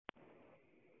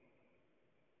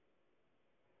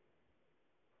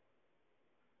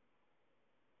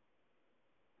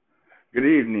Good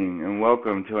evening and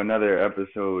welcome to another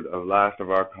episode of Last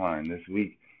of Our Kind. This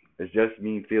week it's just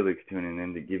me, Felix, tuning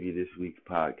in to give you this week's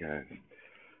podcast.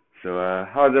 So,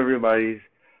 how's everybody's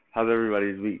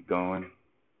week going?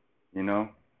 You know,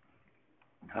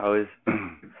 how is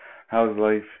how's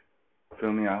life?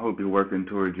 Feel me? I hope you're working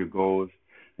towards your goals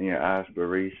and your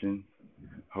aspirations.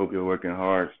 Hope you're working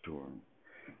hard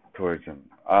towards them.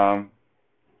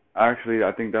 Actually,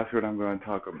 I think that's what I'm going to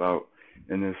talk about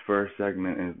in this first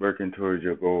segment is working towards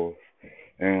your goals.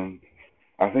 And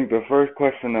I think the first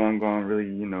question that I'm going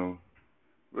to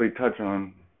really touch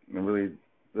on and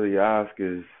really ask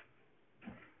is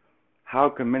how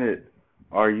committed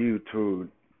are you to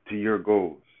your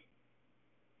goals?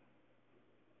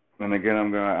 And again,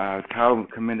 I'm going to ask how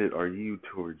committed are you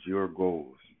towards your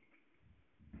goals?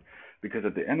 Because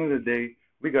at the end of the day,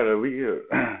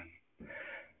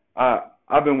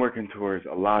 I've been working towards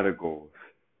a lot of goals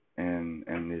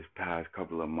in this past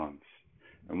couple of months.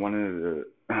 And one of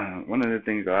the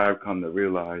things that I've come to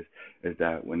realize is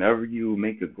that whenever you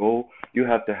make a goal, you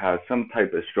have to have some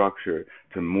type of structure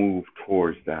to move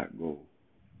towards that goal.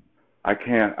 I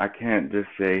can't just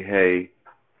say, hey,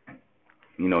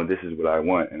 this is what I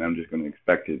want, and I'm just going to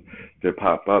expect it to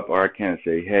pop up, or I can't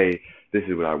say, hey, this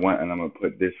is what I want, and I'm going to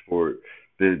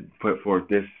put forth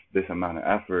this amount of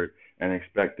effort and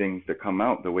expect things to come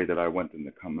out the way that I want them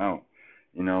to come out.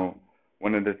 You know,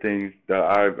 one of the things that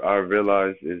I've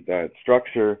realized is that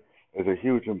structure is a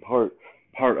huge part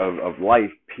of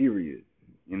life. Period.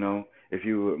 If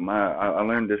you my I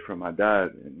learned this from my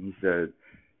dad, and he said,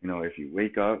 if you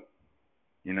wake up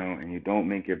and you don't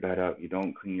make your bed up, you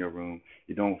don't clean your room,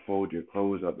 you don't fold your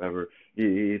clothes up ever.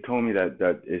 He told me that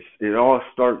it all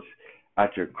starts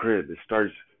at your crib. It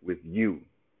starts with you.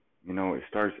 It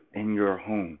starts in your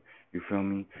home. You feel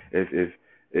me?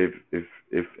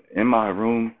 If in my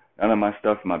room none of my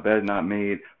stuff, my bed not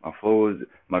made, my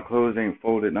clothes ain't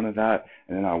folded, none of that,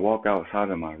 and then I walk outside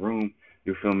of my room,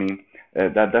 you feel me?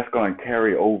 That's gonna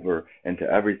carry over into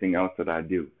everything else that I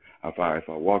do. If I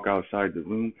walk outside the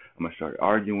room, I'm gonna start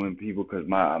arguing with people because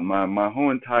my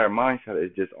whole entire mindset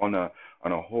is just on a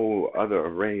whole other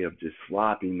array of just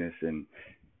sloppiness and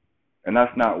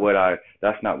that's not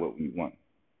what we want.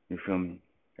 You feel me?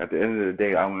 At the end of the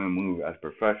day, I want to move as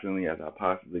professionally as I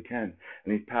possibly can.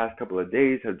 And these past couple of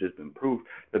days have just been proof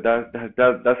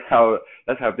that's how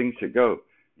things should go.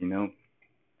 You know,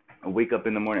 I wake up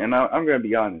in the morning, and I'm gonna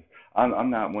be honest.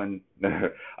 I'm not one.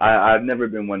 I've never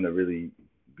been one to really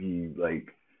be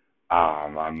like,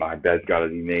 my bed's got to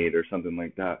be made or something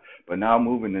like that. But now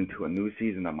moving into a new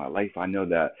season of my life, I know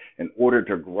that in order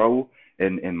to grow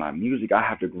in my music, I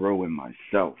have to grow in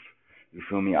myself. You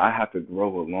feel me? I have to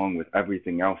grow along with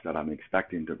everything else that I'm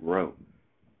expecting to grow.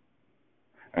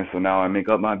 And so now I make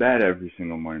up my bed every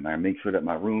single morning. I make sure that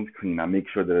my room's clean. I make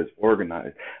sure that it's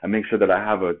organized. I make sure that I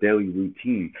have a daily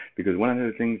routine. Because one of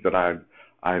the things that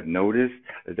I've noticed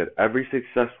is that every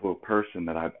successful person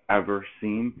that I've ever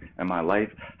seen in my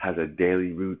life has a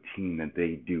daily routine that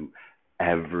they do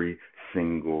every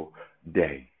single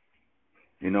day.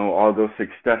 All those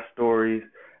success stories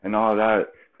and all that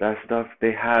stuff,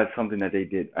 they had something that they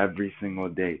did every single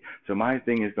day. So my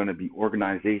thing is going to be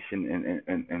organization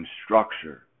and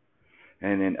structure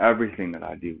and in everything that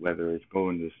I do, whether it's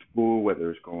going to school,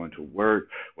 whether it's going to work,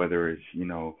 whether it's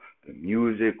the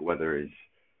music, whether it's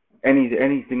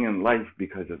anything in life.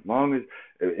 Because as long as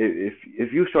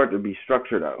if you start to be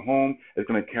structured at home, it's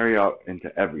going to carry out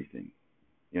into everything.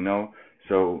 You know,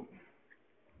 so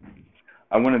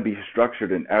I want to be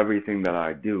structured in everything that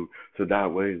I do, so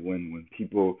that way when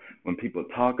people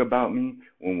talk about me,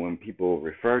 when people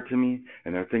refer to me,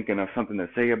 and they're thinking of something to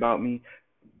say about me,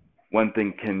 one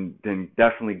thing can then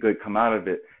definitely good come out of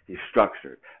it. He's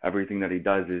structured. Everything that he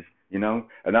does is, and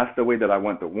that's the way that I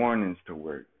want the warnings to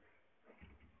work.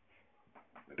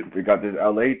 We got this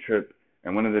LA trip,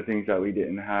 and one of the things that we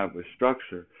didn't have was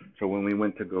structure. So when we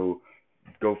went to go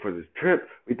for this trip,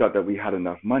 we thought that we had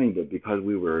enough money, but because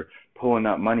we were pulling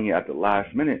up money at the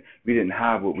last minute, we didn't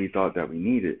have what we thought that we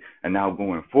needed. And now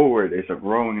going forward, it's a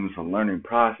growing and it's a learning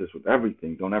process with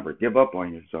everything. Don't ever give up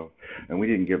on yourself. And we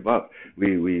didn't give up.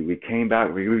 We came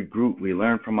back, we regrouped, we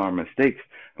learned from our mistakes,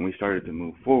 and we started to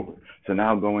move forward. So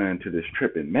now going into this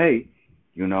trip in May,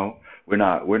 you know, we're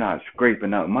not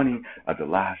scraping up money at the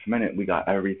last minute. We got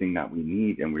everything that we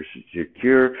need, and we're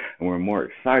secure, and we're more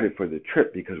excited for the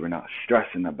trip because we're not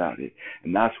stressing about it.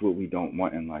 And that's what we don't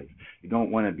want in life. You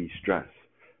don't want to be stressed.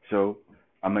 So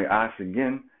I'm gonna ask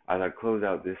again as I close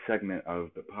out this segment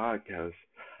of the podcast: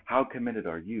 how committed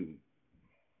are you,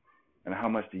 and how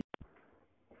much do you?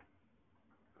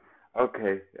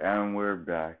 Okay, and we're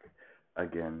back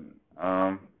again.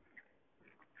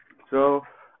 So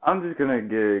I'm just gonna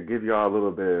give y'all a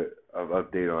little bit of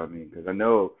update on me because I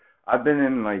know I've been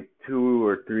in like 2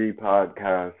 or 3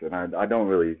 podcasts and I don't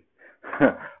really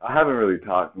I haven't really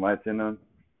talked much in them.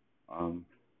 Um,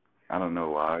 I don't know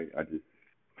why. I just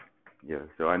yeah.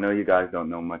 So I know you guys don't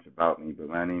know much about me, but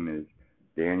my name is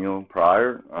Daniel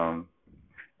Pryor.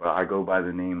 But I go by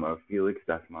the name of Felix.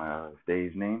 That's my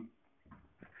stage name.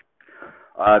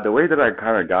 The way that I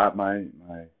kind of got my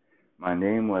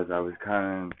name was I was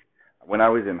kind of when I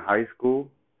was in high school.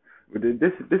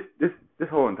 This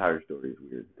whole entire story is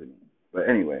weird to me. But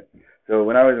anyway, so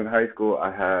when I was in high school,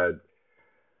 I had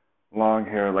long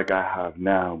hair like I have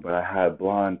now, but I had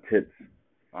blonde tips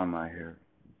on my hair,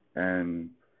 and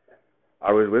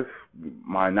I was with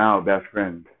my now best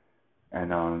friend,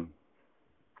 and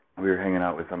we were hanging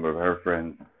out with some of her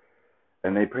friends,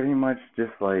 and they pretty much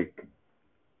just like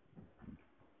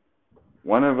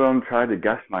one of them tried to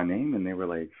guess my name, and they were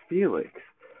like Felix,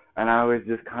 and I was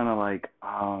just kind of like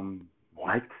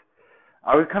what?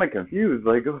 I was kind of confused,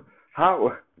 like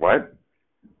how what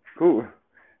who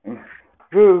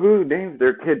who names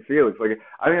their kid Felix? Like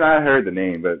I mean I heard the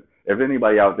name, but if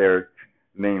anybody out there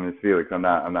name is Felix, I'm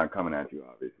not coming at you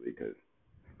obviously, cause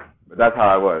but that's how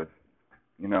I was,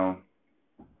 you know.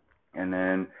 And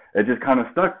then it just kind of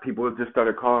stuck. People just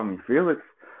started calling me Felix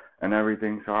and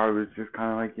everything. So I was just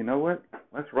kind of like, you know what?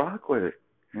 Let's rock with it.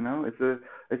 You know,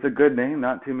 it's a good name.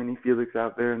 Not too many Felix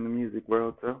out there in the music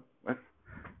world. So let's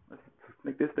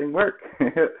make this thing work.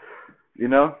 you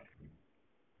know.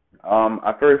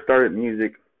 I first started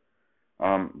music.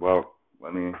 Well,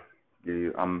 let me give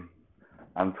you. I'm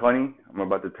 20. I'm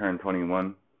about to turn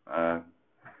 21. I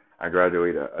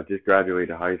graduated. I just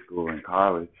graduated high school and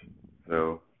college.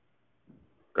 So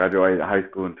graduated high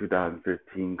school in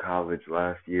 2015, college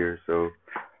last year, so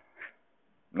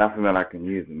nothing that I can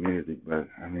use in music, but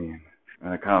I mean,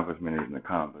 an accomplishment is an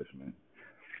accomplishment.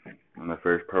 I'm the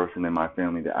first person in my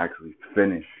family to actually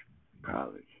finish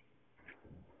college.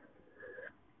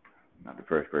 Not the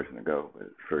first person to go, but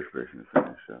the first person to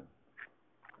finish, so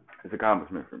it's an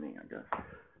accomplishment for me, I guess.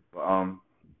 But,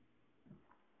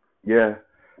 yeah,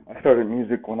 I started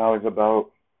music when I was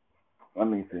about, let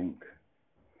me think.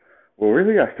 Well,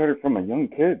 really, I started from a young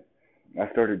kid. I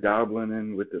started dabbling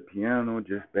in with the piano,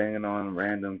 just banging on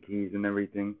random keys and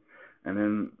everything. And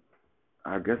then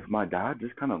I guess my dad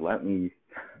just kind of let me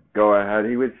go ahead.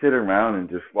 He would sit around and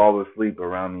just fall asleep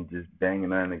around me, just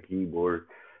banging on the keyboard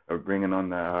or bringing on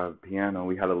the piano.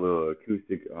 We had a little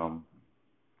acoustic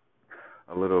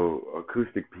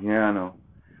piano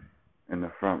in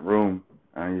the front room.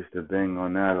 I used to bang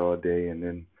on that all day. And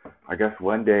then I guess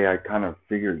one day I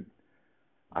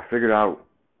figured out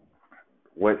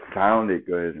what sounded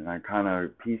good, and I kind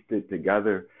of pieced it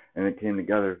together, and it came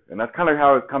together. And that's kind of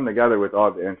how it's come together with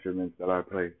all the instruments that I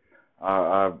play.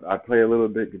 I play a little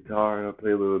bit guitar, and I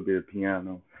play a little bit of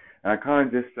piano, and I kind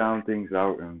of just sound things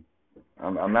out. And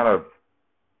I'm not a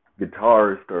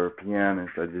guitarist or a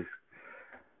pianist.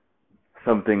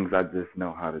 Some things I just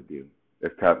know how to do,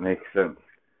 if that makes sense,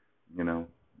 you know.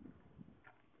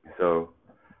 So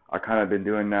I kind of been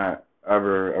doing that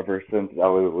ever since I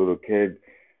was a little kid,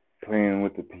 playing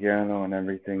with the piano and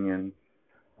everything, and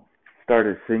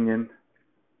started singing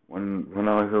when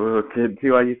I was a little kid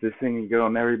too. I used to sing and get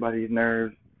on everybody's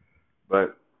nerves,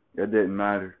 but it didn't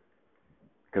matter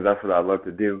because that's what I love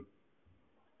to do,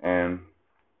 and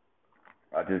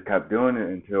I just kept doing it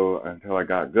until I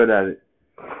got good at it.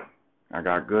 I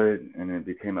got good, and it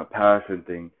became a passion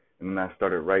thing. And then I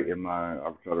started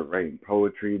writing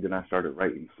poetry. Then I started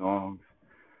writing songs.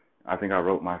 I think I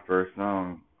wrote my first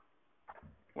song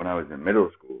when I was in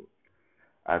middle school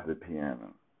at the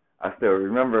piano. I still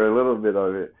remember a little bit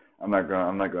of it. I'm not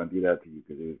gonna do that to you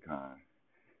because it was kind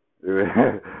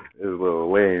of it was a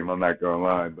little lame. I'm not gonna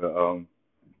lie, but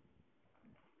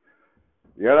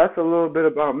yeah, that's a little bit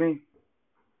about me.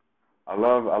 I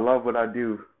love what I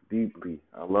do deeply.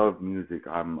 I love music.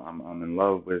 I'm in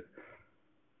love with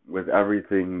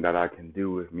everything that I can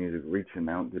do with music, reaching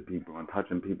out to people and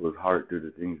touching people's heart through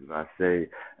the things that I say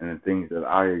and the things that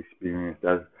I experience.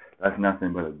 That's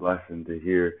nothing but a blessing to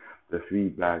hear the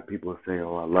feedback. People say,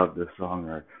 "Oh, I love this song,"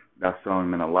 or "That song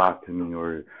meant a lot to me,"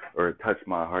 or "It touched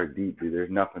my heart deeply." There's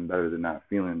nothing better than that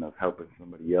feeling of helping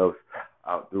somebody else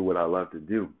out through what I love to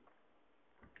do.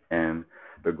 And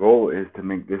the goal is to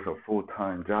make this a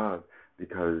full-time job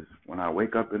because when I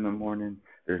wake up in the morning,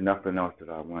 there's nothing else that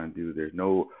I want to do. There's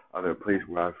no other place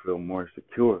where I feel more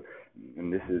secure.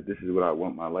 And this is what I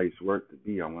want my life's work to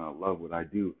be. I want to love what I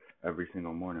do every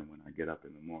single morning when I get up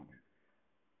in the morning.